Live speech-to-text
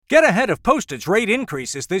Get ahead of postage rate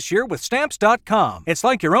increases this year with Stamps.com. It's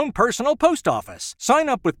like your own personal post office. Sign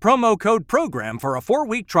up with promo code PROGRAM for a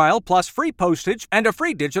 4-week trial plus free postage and a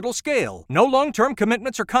free digital scale. No long-term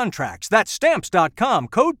commitments or contracts. That's Stamps.com,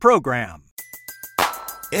 code PROGRAM.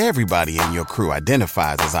 Everybody in your crew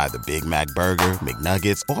identifies as either Big Mac Burger,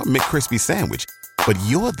 McNuggets, or McCrispy Sandwich. But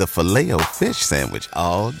you're the Filet-O-Fish Sandwich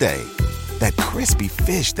all day. That crispy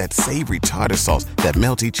fish, that savory tartar sauce, that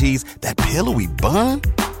melty cheese, that pillowy bun.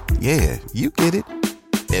 Yeah, you get it.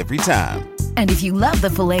 Every time. And if you love the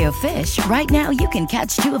Filet-O-Fish, right now you can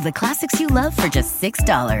catch 2 of the classics you love for just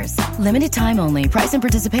 $6. Limited time only. Price and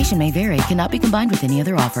participation may vary. Cannot be combined with any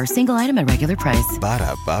other offer. Single item at regular price.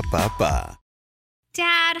 Ba-da-ba-ba-ba.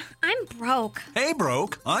 Dad, I'm broke. Hey,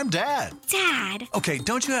 broke. I'm Dad. Dad. Okay,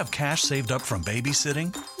 don't you have cash saved up from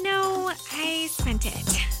babysitting? No, I spent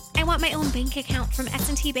it. I want my own bank account from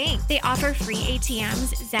S&T Bank. They offer free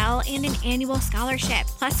ATMs, Zelle, and an annual scholarship.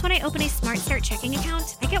 Plus, when I open a Smart Start checking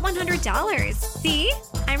account, I get $100. See?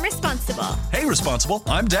 I'm responsible. Hey, responsible.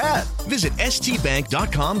 I'm Dad. Visit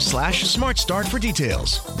stbank.com/smartstart for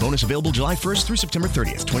details. Bonus available July 1st through September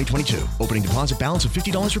 30th, 2022. Opening deposit balance of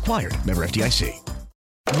 $50 required. Member FDIC.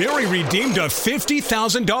 Mary redeemed a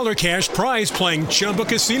 $50,000 cash prize playing Chumba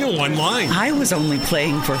Casino online. I was only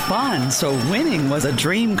playing for fun, so winning was a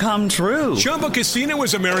dream come true. Chumba Casino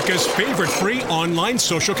is America's favorite free online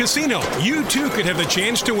social casino. You too could have the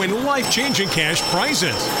chance to win life-changing cash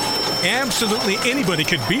prizes. Absolutely anybody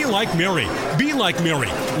could be like Mary. Be like Mary.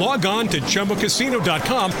 Log on to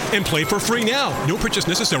ChumbaCasino.com and play for free now. No purchase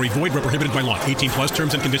necessary. Void where prohibited by law. 18 plus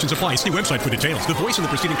terms and conditions apply. See website for details. The voice in the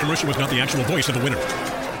preceding commercial was not the actual voice of the winner.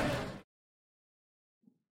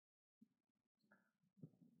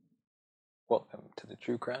 Welcome to the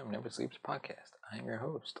True Crime Never Sleeps podcast. I am your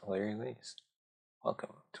host, Larry Lees.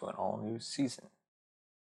 Welcome to an all-new season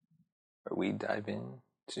where we dive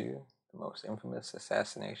into the most infamous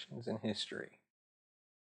assassinations in history.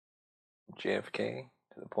 From JFK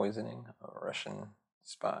to the poisoning of a Russian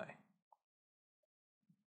spy.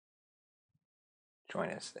 Join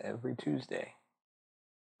us every Tuesday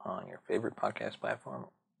on your favorite podcast platform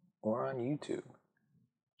or on YouTube.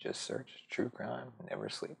 Just search True Crime Never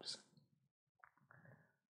Sleeps.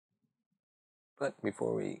 But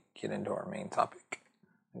before we get into our main topic,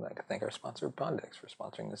 we'd like to thank our sponsor, Pondex, for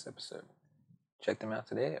sponsoring this episode. Check them out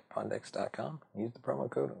today at Pondex.com and use the promo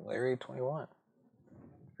code Larry21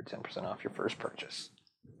 for 10% off your first purchase.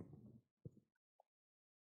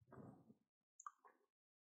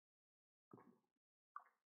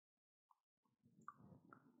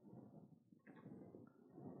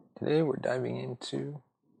 Today we're diving into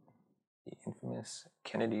the infamous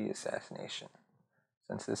Kennedy assassination.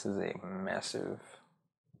 Since this is a massive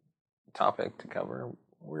topic to cover,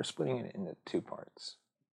 we're splitting it into 2 parts.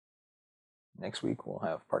 Next week we'll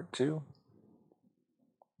have part 2.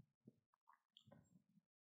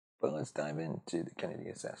 But let's dive into the Kennedy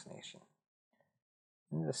assassination.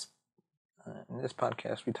 In this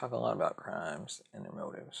podcast, we talk a lot about crimes and their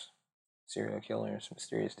motives. Serial killers,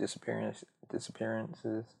 mysterious disappearances,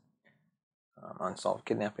 unsolved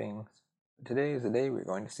kidnappings. But today is the day we're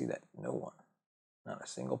going to see that no one, not a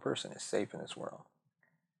single person, is safe in this world.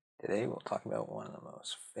 Today we'll talk about one of the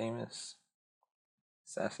most famous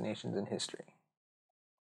assassinations in history.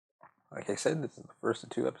 Like I said, this is the first of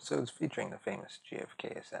 2 episodes featuring the famous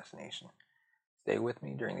JFK assassination. Stay with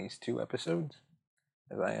me during these 2 episodes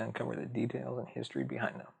as I uncover the details and history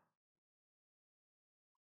behind them.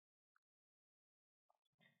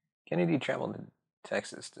 Kennedy traveled to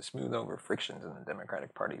Texas to smooth over frictions in the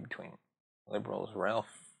Democratic Party between liberals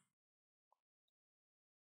Ralph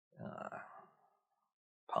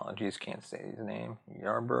can't say his name,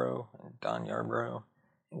 Yarborough and Don Yarborough,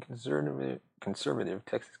 and conservative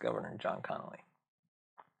Texas Governor John Connally.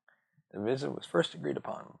 The visit was first agreed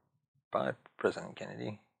upon by President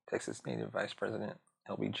Kennedy, Texas native Vice President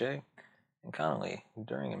LBJ, and Connally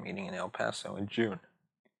during a meeting in El Paso in June.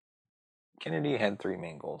 Kennedy had 3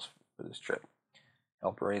 main goals for this trip: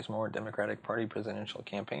 help raise more Democratic Party presidential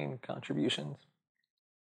campaign contributions,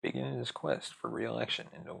 begin his quest for re-election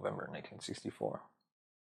in November 1964,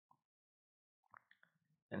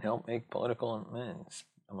 and help make political amends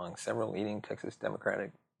among several leading Texas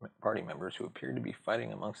Democratic Party members who appeared to be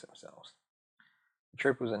fighting amongst themselves. The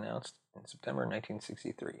trip was announced in September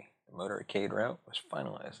 1963. The motorcade route was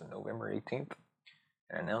finalized on November 18th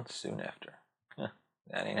and announced soon after.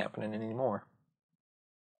 That ain't happening anymore.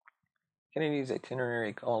 Kennedy's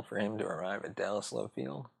itinerary called for him to arrive at Dallas Love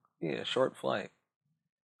Field via a short flight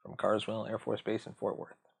from Carswell Air Force Base in Fort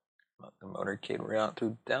Worth. The motorcade route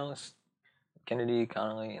through Dallas, Kennedy,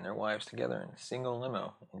 Connally, and their wives together in a single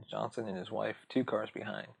limo, and Johnson and his wife 2 cars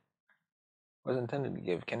behind. was intended to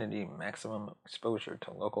give Kennedy maximum exposure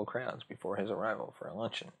to local crowds before his arrival for a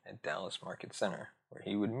luncheon at Dallas Market Center, where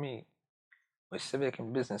he would meet with civic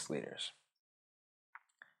and business leaders.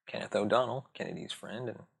 Kenneth O'Donnell, Kennedy's friend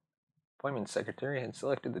and appointment secretary, had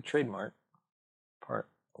selected the Trade Mart,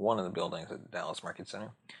 one of the buildings at the Dallas Market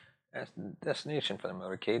Center, as the destination for the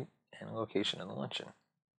motorcade and location of the luncheon.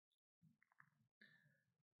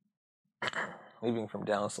 Leaving from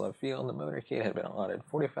Dallas Love Field, the motorcade had been allotted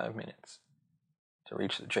 45 minutes to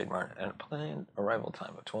reach the Trade Mart at a planned arrival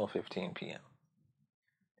time of 12:15 p.m.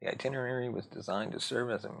 The itinerary was designed to serve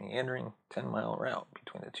as a meandering 10-mile route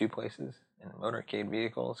between the two places, and the motorcade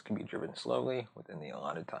vehicles could be driven slowly within the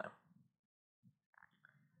allotted time.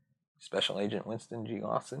 Special Agent Winston G.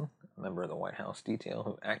 Lawson, a member of the White House detail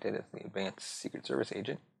who acted as the advanced Secret Service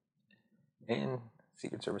agent, and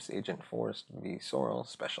Secret Service Agent Forrest V. Sorrell,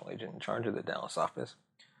 Special Agent in charge of the Dallas office,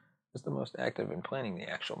 was the most active in planning the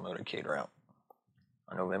actual motorcade route.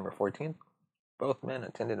 On November 14th, both men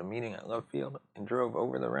attended a meeting at Love Field and drove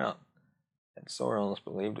over the route that Sorrells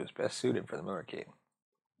believed was best suited for the motorcade.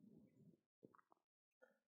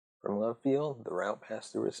 From Love Field, the route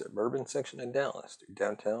passed through a suburban section of Dallas, through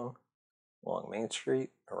downtown, along Main Street,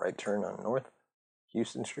 a right turn on North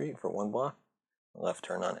Houston Street for 1 block, a left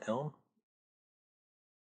turn on Elm,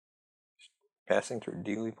 passing through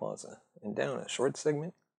Dealey Plaza, and down a short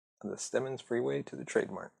segment of the Stemmons Freeway to the Trade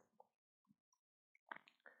Mart.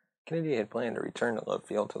 Kennedy had planned to return to Love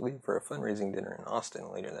Field to leave for a fundraising dinner in Austin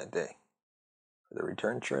later that day. For the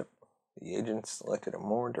return trip, the agents selected a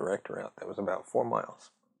more direct route that was about 4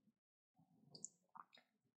 miles.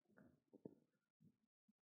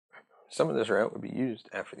 Some of this route would be used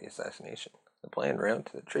after the assassination. The planned route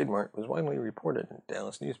to the Trade Mart was widely reported in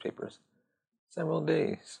Dallas newspapers several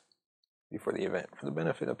days before the event for the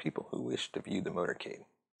benefit of people who wished to view the motorcade.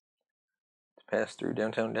 To pass through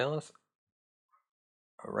downtown Dallas,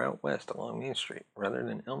 a route west along Main Street rather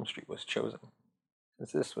than Elm Street was chosen,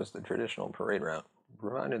 since this was the traditional parade route,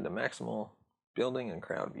 provided the maximal building and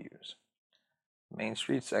crowd views. The Main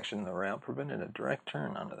Street section of the route prevented a direct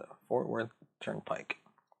turn onto the Fort Worth Turnpike,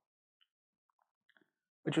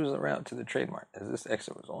 which was the route to the Trade Mart, as this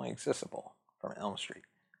exit was only accessible from Elm Street.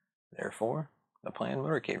 Therefore, the planned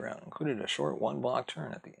motorcade route included a short 1-block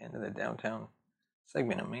turn at the end of the downtown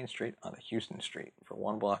segment of Main Street onto Houston Street for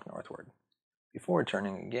 1 block northward, before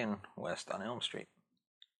turning again west on Elm Street.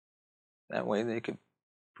 That way they could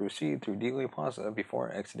proceed through Dealey Plaza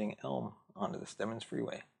before exiting Elm onto the Stemmons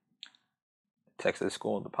Freeway. The Texas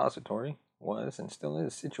School Depository was and still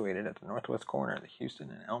is situated at the northwest corner of the Houston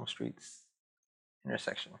and Elm Streets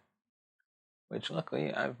intersection, which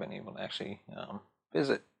luckily I've been able to actually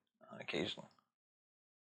visit on occasion.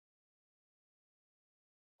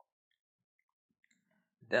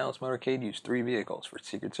 The Dallas motorcade used 3 vehicles for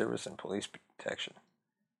Secret Service and police protection.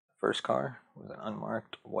 The first car was an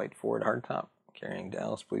unmarked white Ford hardtop carrying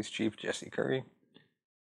Dallas Police Chief Jesse Curry,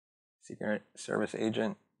 Secret Service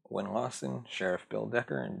Agent Win Lawson, Sheriff Bill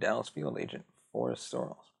Decker, and Dallas Field Agent Forrest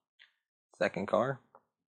Sorrells. Second car,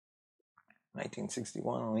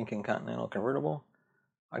 1961 Lincoln Continental convertible,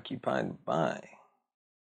 occupied by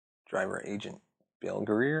Driver Agent Bill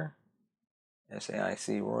Greer,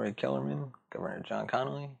 SAIC Roy Kellerman, Governor John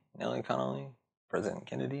Connally, Nellie Connally, President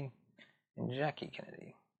Kennedy, and Jackie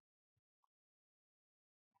Kennedy.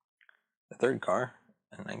 The third car,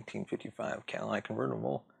 a 1955 Cadillac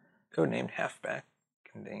convertible, codenamed Halfback,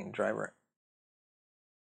 contained Driver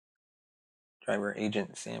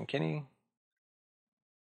Agent Sam Kinney,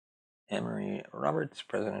 Emery Roberts,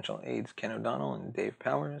 Presidential Aides Ken O'Donnell and Dave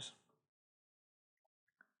Powers,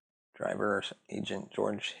 Driver Agent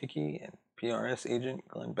George Hickey, and PRS Agent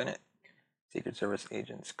Glenn Bennett. Secret Service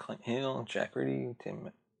Agents Clint Hill, Jack Ritty, Tim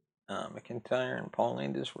McIntyre, and Paul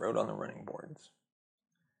Landis rode on the running boards.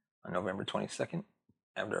 On November 22nd,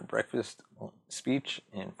 after a breakfast speech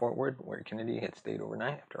in Fort Worth, where Kennedy had stayed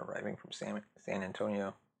overnight after arriving from San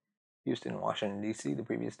Antonio, Houston, Washington, D.C. the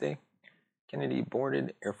previous day, Kennedy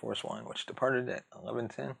boarded Air Force One, which departed at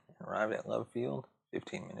 11:10 and arrived at Love Field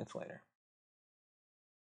 15 minutes later.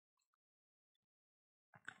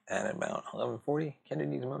 At about 11:40,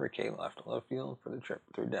 Kennedy's motorcade left Love Field for the trip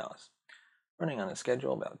through Dallas, running on a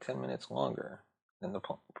schedule about 10 minutes longer than the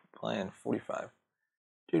planned 45,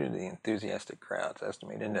 due to the enthusiastic crowds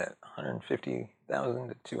estimated at 150,000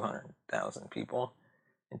 to 200,000 people,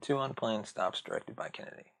 and 2 unplanned stops directed by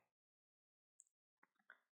Kennedy.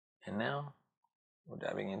 And now, we're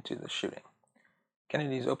diving into the shooting.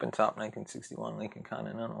 Kennedy's open-top 1961 Lincoln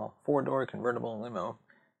Continental 4-door convertible limo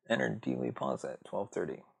entered Dealey Plaza at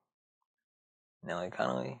 12:30. Nellie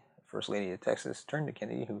Connally, First Lady of Texas, turned to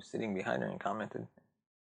Kennedy, who was sitting behind her, and commented,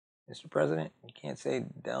 Mr. President, you can't say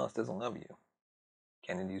Dallas doesn't love you.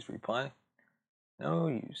 Kennedy's reply, no,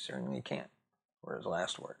 you certainly can't, were his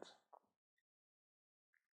last words.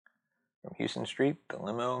 From Houston Street, the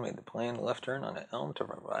limo made the planned left turn on an elm to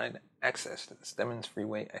provide access to the Stemmons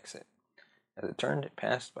Freeway exit. As it turned, it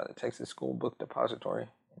passed by the Texas School Book Depository,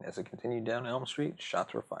 and as it continued down Elm Street,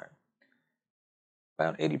 shots were fired.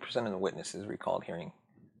 About 80% of the witnesses recalled hearing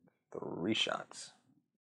 3 shots.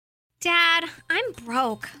 Dad, I'm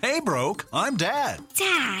broke. Hey, broke. I'm Dad.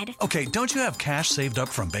 Dad. Okay, don't you have cash saved up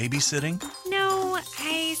from babysitting? No,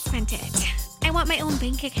 I spent it. I want my own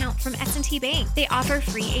bank account from S&T Bank. They offer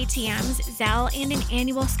free ATMs, Zelle, and an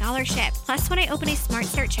annual scholarship. Plus, when I open a Smart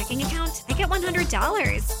Start checking account, I get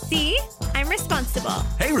 $100. See? I'm responsible.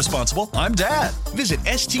 Hey, responsible. I'm Dad. Visit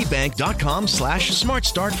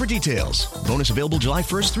stbank.com/smartstart for details. Bonus available July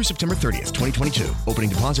 1st through September 30th, 2022. Opening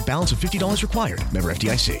deposit balance of $50 required. Member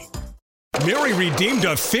FDIC. Mary redeemed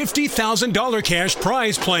a $50,000 cash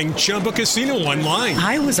prize playing Chumba Casino online.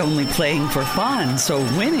 I was only playing for fun, so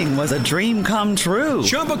winning was a dream come true.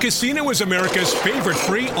 Chumba Casino is America's favorite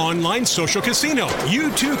free online social casino.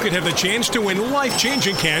 You too could have the chance to win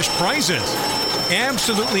life-changing cash prizes.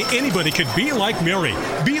 Absolutely anybody could be like Mary.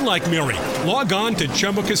 Be like Mary. Log on to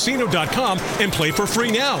ChumbaCasino.com and play for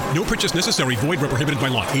free now. No purchase necessary. Void where prohibited by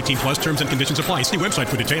law. 18 plus terms and conditions apply. See website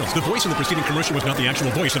for details. The voice in the preceding commercial was not the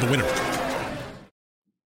actual voice of the winner.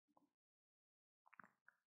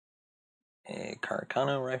 A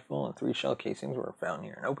Carcano rifle and 3 shell casings were found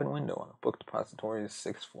near an open window on the book depository's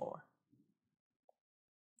 6th floor.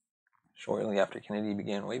 Shortly after Kennedy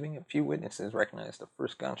began waving, a few witnesses recognized the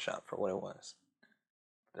first gunshot for what it was.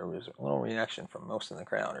 There was little reaction from most of the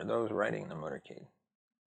crowd or those riding the motorcade.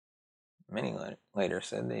 Many later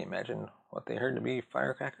said they imagined what they heard to be a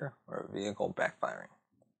firecracker or a vehicle backfiring.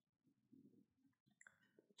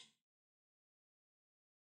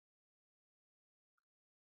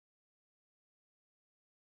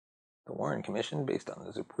 The Warren Commission, based on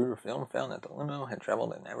the Zapruder film, found that the limo had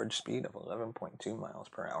traveled at an average speed of 11.2 miles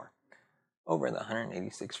per hour over the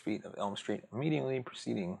 186 feet of Elm Street immediately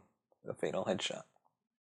preceding the fatal headshot.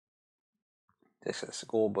 Texas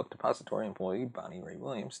School Book Depository employee Bonnie Ray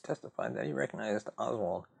Williams testified that he recognized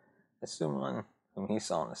Oswald as someone whom he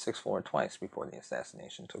saw on the 6th floor twice before the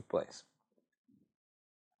assassination took place.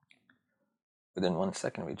 Within 1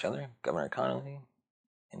 second of each other, Governor Connolly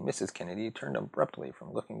and Mrs. Kennedy turned abruptly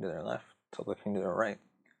from looking to their left to looking to their right,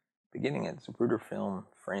 beginning at Zapruder film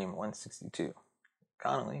frame 162.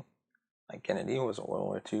 Connolly, like Kennedy, was a World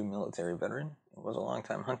War II military veteran and was a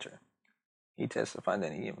longtime hunter. He testified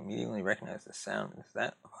that he immediately recognized the sound as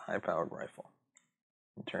that of a high-powered rifle,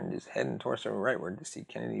 and turned his head and torso rightward to see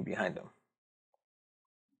Kennedy behind him.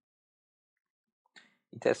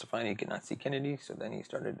 He testified he could not see Kennedy, so then he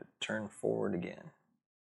started to turn forward again.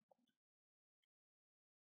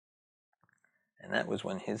 And that was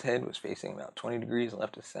when his head was facing about 20 degrees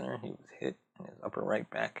left of center. He was hit in his upper right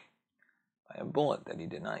back by a bullet that he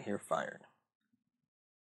did not hear fired.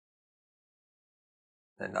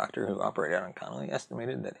 The doctor who operated on Connolly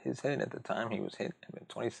estimated that his head at the time he was hit had been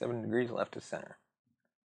 27 degrees left of center.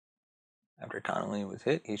 After Connolly was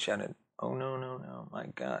hit, he shouted, "Oh no, no, no, my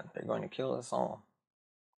God, they're going to kill us all."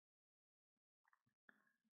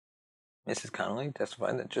 Mrs. Connolly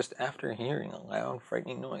testified that just after hearing a loud,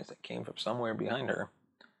 frightening noise that came from somewhere behind her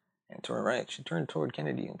and to her right, she turned toward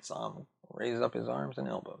Kennedy and saw him raise up his arms and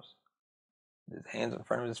elbows, with his hands in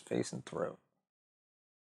front of his face and throat.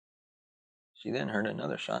 She then heard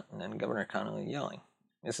another shot and then Governor Connolly yelling.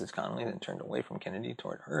 Mrs. Connolly then turned away from Kennedy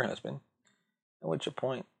toward her husband, at which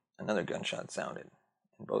point another gunshot sounded,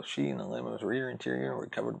 and both she and the limo's rear interior were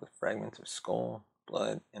covered with fragments of skull,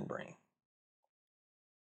 blood, and brain.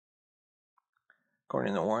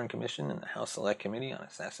 According to the Warren Commission and the House Select Committee on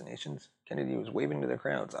Assassinations, Kennedy was waving to the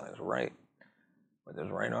crowds on his right, with his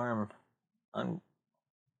right arm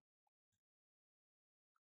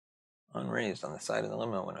unraised on the side of the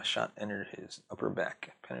limo when a shot entered his upper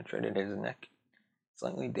back, penetrated his neck,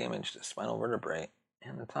 slightly damaged his spinal vertebrae,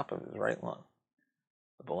 and the top of his right lung.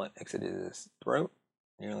 The bullet exited his throat,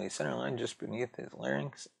 nearly centerline just beneath his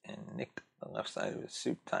larynx, and nicked the left side of his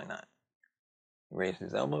suit tie knot. He raised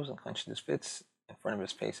his elbows and clenched his fists in front of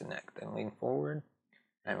his face and neck, then leaned forward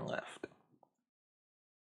and left.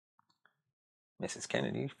 Mrs.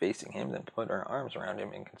 Kennedy, facing him, then put her arms around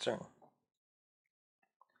him in concern.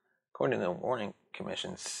 According to the Warren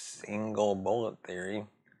Commission's single bullet theory,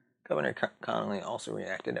 Governor Connolly also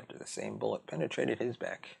reacted after the same bullet penetrated his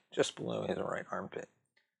back, just below his right armpit.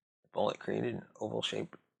 The bullet created an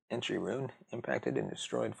oval-shaped entry wound, impacted and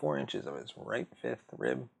destroyed 4 inches of his right fifth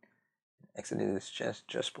rib, and exited his chest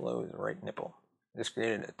just below his right nipple. This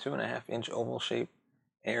created a 2.5-inch oval-shaped,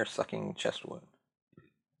 air-sucking chest wound.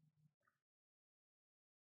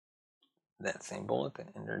 That same bullet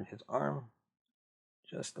that entered his arm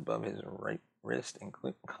just above his right wrist and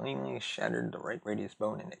cleanly shattered the right radius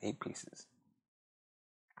bone into 8 pieces.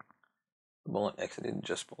 The bullet exited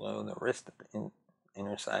just below the wrist at the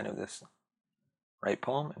inner side of this right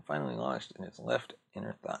palm and finally lodged in his left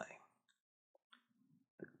inner thigh.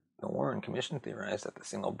 The Warren Commission theorized that the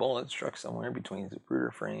single bullet struck somewhere between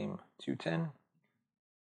Zapruder frame 210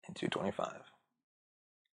 and 225.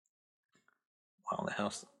 While the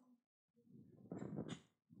House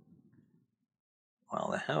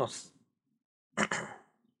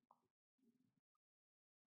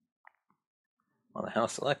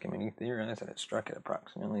Select Committee theorized that it struck at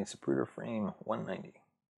approximately Zapruder frame 190.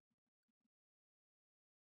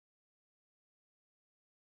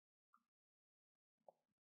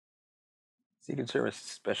 Secret Service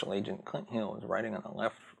Special Agent Clint Hill was riding on the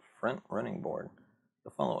left front running board of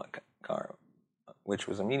the follow-up car, which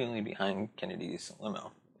was immediately behind Kennedy's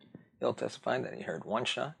limo. Hill testified that he heard one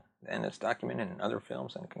shot, then, as documented in other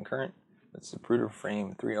films and concurrent with Zapruder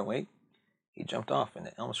frame 308, he jumped off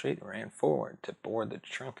into Elm Street and ran forward to board the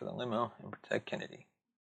trunk of the limo and protect Kennedy.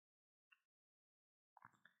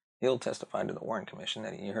 Hill testified to the Warren Commission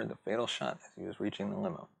that he heard the fatal shot as he was reaching the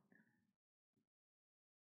limo.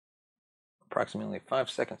 Approximately 5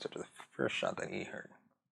 seconds after the first shot that he heard.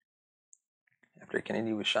 After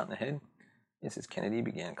Kennedy was shot in the head, Mrs. Kennedy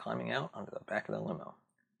began climbing out onto the back of the limo.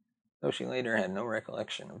 Though she later had no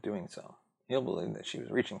recollection of doing so, Hill believed that she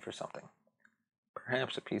was reaching for something,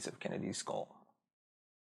 perhaps a piece of Kennedy's skull.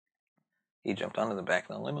 He jumped onto the back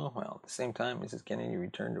of the limo, while at the same time Mrs. Kennedy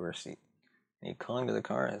returned to her seat, and he clung to the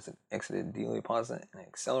car as it exited Dealey Plaza and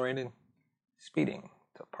accelerated, speeding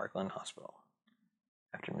to Parkland Hospital.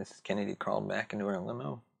 After Mrs. Kennedy crawled back into her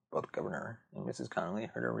limo, both Governor and Mrs. Connolly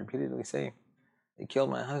heard her repeatedly say, "They killed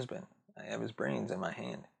my husband. I have his brains in my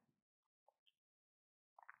hand."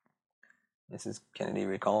 Mrs. Kennedy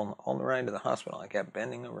recalled, "All the ride to the hospital, I kept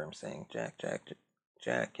bending over him, saying, 'Jack, Jack,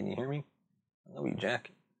 Jack, can you hear me? I love you,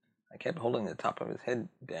 Jack.' I kept holding the top of his head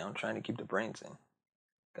down, trying to keep the brains in."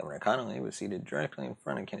 Governor Connolly was seated directly in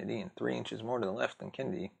front of Kennedy and 3 inches more to the left than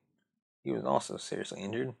Kennedy. He was also seriously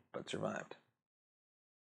injured, but survived.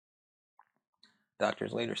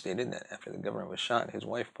 Doctors later stated that after the governor was shot, his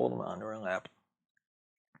wife pulled him onto her lap,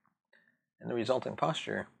 and the resulting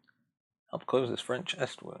posture helped close his front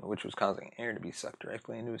chest wound, which was causing air to be sucked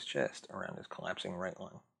directly into his chest around his collapsing right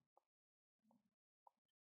lung.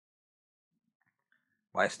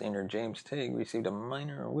 Bystander James Tigg received a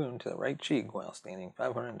minor wound to the right cheek while standing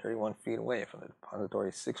 531 feet away from the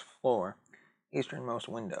depository's 6th floor easternmost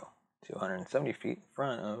window, 270 feet in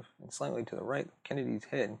front of and slightly to the right of Kennedy's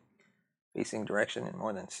head, facing direction and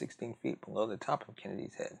more than 16 feet below the top of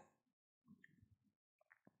Kennedy's head.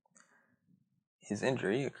 His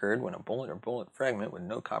injury occurred when a bullet or bullet fragment with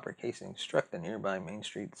no copper casing struck the nearby Main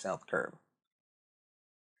Street south curb.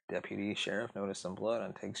 Deputy Sheriff noticed some blood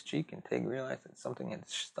on Tigg's cheek, and Tigg realized that something had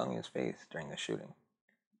stung his face during the shooting.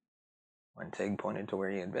 When Tigg pointed to where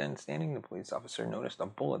he had been standing, the police officer noticed a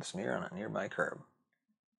bullet smear on a nearby curb.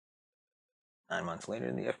 9 months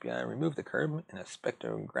later, the FBI removed the curb, and a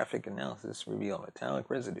spectrographic analysis revealed metallic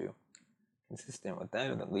residue consistent with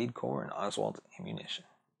that of the lead core in Oswald's ammunition.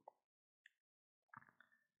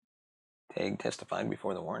 Tigg testified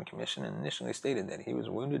before the Warren Commission and initially stated that he was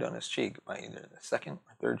wounded on his cheek by either the second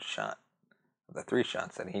or third shot of the 3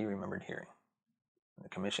 shots that he remembered hearing. When the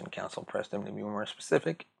Commission counsel pressed him to be more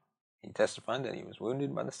specific, he testified that he was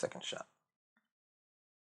wounded by the second shot.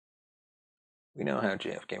 We know how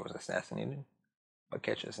JFK was assassinated, but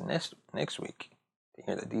catch us next week to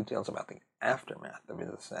hear the details about the aftermath of his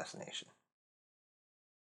assassination.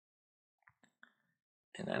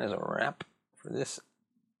 And that is a wrap for this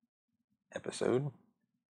episode.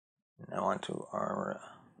 Now on to our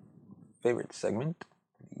favorite segment,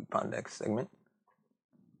 the Pondex segment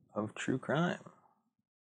of True Crime.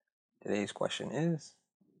 Today's question is,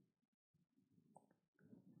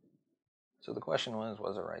 so the question was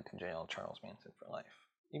it right to jail Charles Manson for life,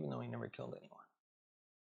 even though he never killed anyone?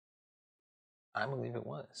 I believe it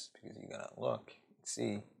was, because you gotta look and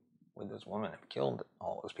see, would this woman have killed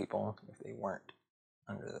all those people if they weren't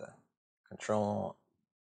under the control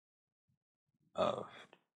of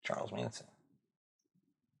Charles Manson?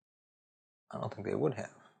 I don't think they would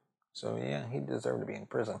have. So yeah, he deserved to be in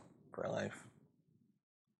prison for life.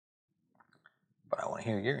 But I want to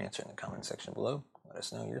hear your answer in the comment section below. Let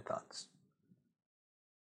us know your thoughts.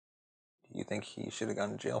 Do you think he should have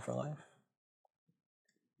gone to jail for life?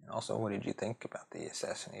 And also, what did you think about the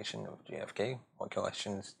assassination of JFK? What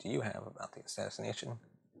questions do you have about the assassination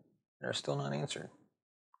that are still not answered?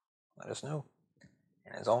 Let us know.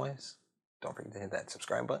 And as always, don't forget to hit that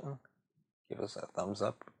subscribe button. Give us a thumbs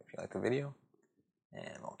up if you like the video.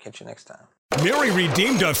 And we'll catch you next time. Mary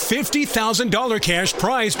redeemed a $50,000 cash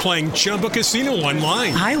prize playing Chumba Casino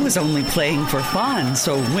online. I was only playing for fun,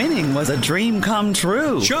 so winning was a dream come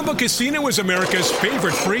true. Chumba Casino is America's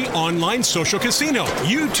favorite free online social casino.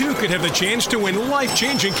 You too could have the chance to win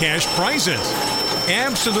life-changing cash prizes.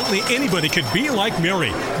 Absolutely anybody could be like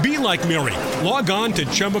Mary. Be like Mary. Log on to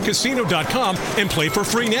ChumbaCasino.com and play for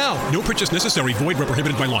free now. No purchase necessary. Void where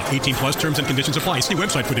prohibited by law. 18 plus terms and conditions apply. See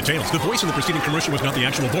website for details. The voice in the preceding commercial was not the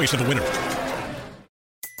actual voice of the winner.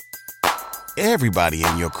 Everybody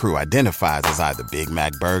in your crew identifies as either Big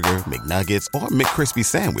Mac Burger, McNuggets, or McCrispy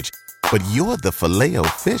Sandwich. But you're the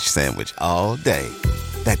Filet-O-Fish Sandwich all day.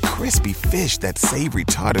 That crispy fish, that savory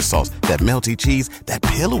tartar sauce, that melty cheese, that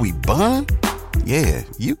pillowy bun. Yeah,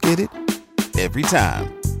 you get it. Every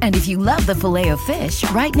time. And if you love the Filet-O-Fish,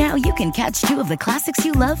 right now you can catch two of the classics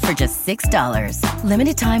you love for just $6.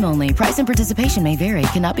 Limited time only. Price and participation may vary.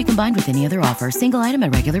 Cannot be combined with any other offer. Single item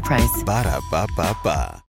at regular price. Ba-da-ba-ba-ba.